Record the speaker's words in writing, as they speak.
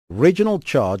Original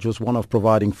charge was one of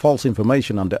providing false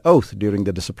information under oath during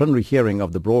the disciplinary hearing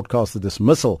of the broadcaster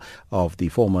dismissal of the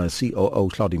former COO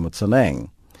Hlaudi Motsoeneng.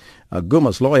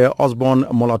 Aguma's lawyer Osborne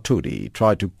Molatudi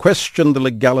tried to question the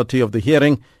legality of the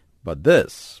hearing, but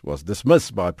this was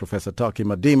dismissed by Professor Taki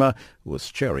Madima, who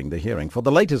was chairing the hearing. For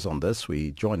the latest on this,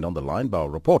 we joined on the line by our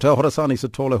reporter, Horasani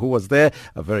Sitola, who was there.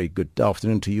 A very good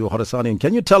afternoon to you, Horasani. And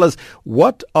can you tell us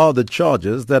what are the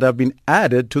charges that have been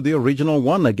added to the original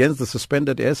one against the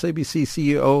suspended SABC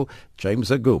CEO,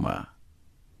 James Aguma?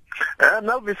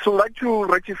 We would like to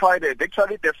rectify that.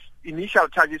 Actually, the initial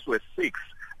charges were 6.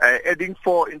 Adding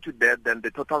 4 into that, then the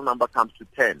total number comes to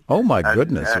 10. Oh, my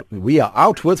goodness. We are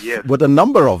out with a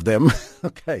number of them.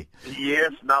 Okay.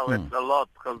 Yes, now it's a lot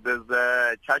because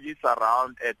there's charges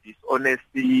around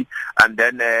dishonesty, and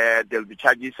then there'll be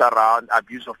charges around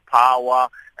abuse of power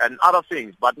and other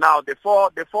things. But now the four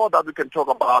that we can talk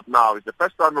about now is the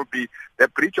first one will be the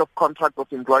breach of contract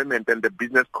of employment and the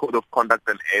business code of conduct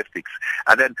and ethics.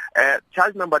 And then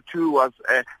charge number 2 was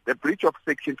the breach of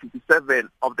Section 57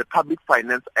 of the Public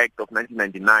Finance Act of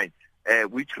 1999,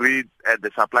 which reads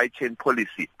the supply chain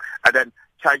policy. And then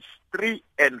charge 3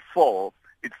 and 4,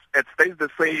 it stays the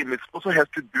same. It also has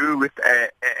to do with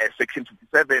Section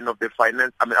 57 of the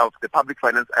Public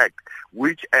Finance Act,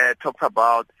 which talks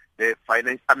about the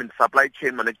supply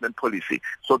chain management policy.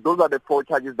 So those are the 4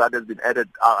 charges that have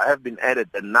been added,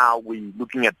 and now we're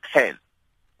looking at 10.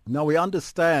 Now we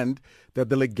understand that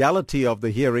the legality of the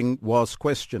hearing was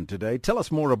questioned today. Tell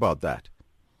us more about that.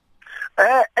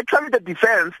 Actually, the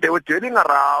defense, they were dealing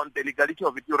around the legality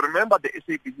of it. You remember the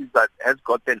SABC that has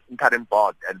got an interim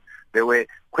board, and they were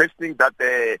questioning that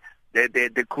there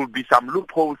could be some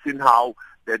loopholes in how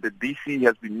the DC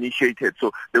has been initiated.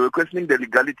 So they were questioning the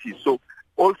legality. So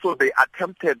also they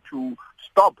attempted to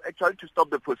stop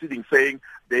the proceedings, saying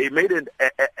they made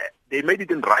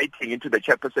it in writing into the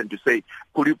chairperson to say,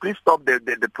 could you please stop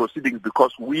the proceedings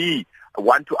because we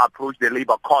want to approach the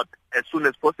labor court as soon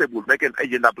as possible, make an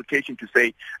urgent application to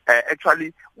say,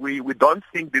 we don't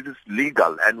think this is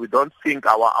legal, and we don't think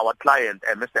our client,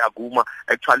 Mr. Aguma,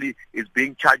 actually is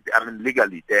being charged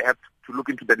legally. They have to look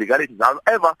into the legalities.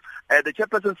 However, the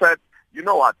chairperson said, you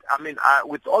know what,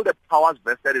 with all the powers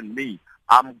vested in me,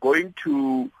 I'm going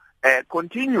to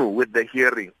continue with the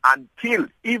hearing until,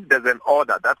 if there's an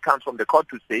order that comes from the court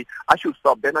to say I should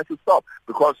stop, then I should stop.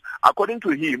 Because according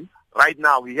to him, right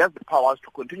now he has the powers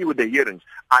to continue with the hearings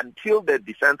until the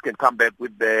defense can come back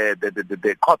with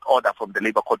the court order from the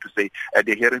labor court to say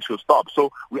the hearing should stop.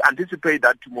 So we anticipate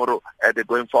that tomorrow they're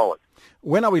going forward.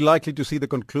 When are we likely to see the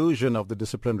conclusion of the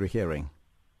disciplinary hearing?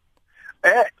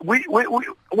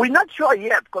 We're not sure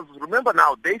yet, because remember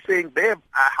now, they're saying they have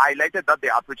highlighted that they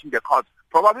are approaching the courts.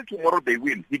 Probably tomorrow they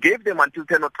will. He gave them until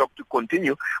 10 o'clock to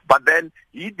continue, but then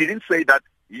he didn't say that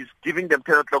he's giving them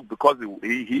 10 o'clock because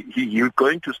he's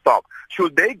going to stop.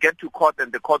 Should they get to court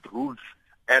and the court rules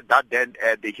that then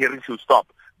the hearing should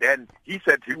stop, then he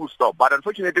said he will stop. But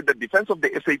unfortunately, the defense of the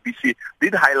SABC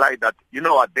did highlight that, you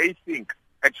know what, they think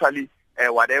actually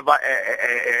whatever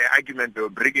argument they were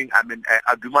bringing,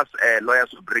 Aguma's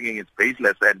lawyers were bringing is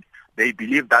baseless, and they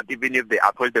believe that even if they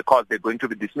approach the court, they're going to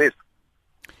be dismissed.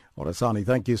 Horasani,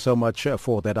 thank you so much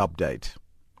for that update.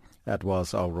 That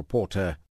was our reporter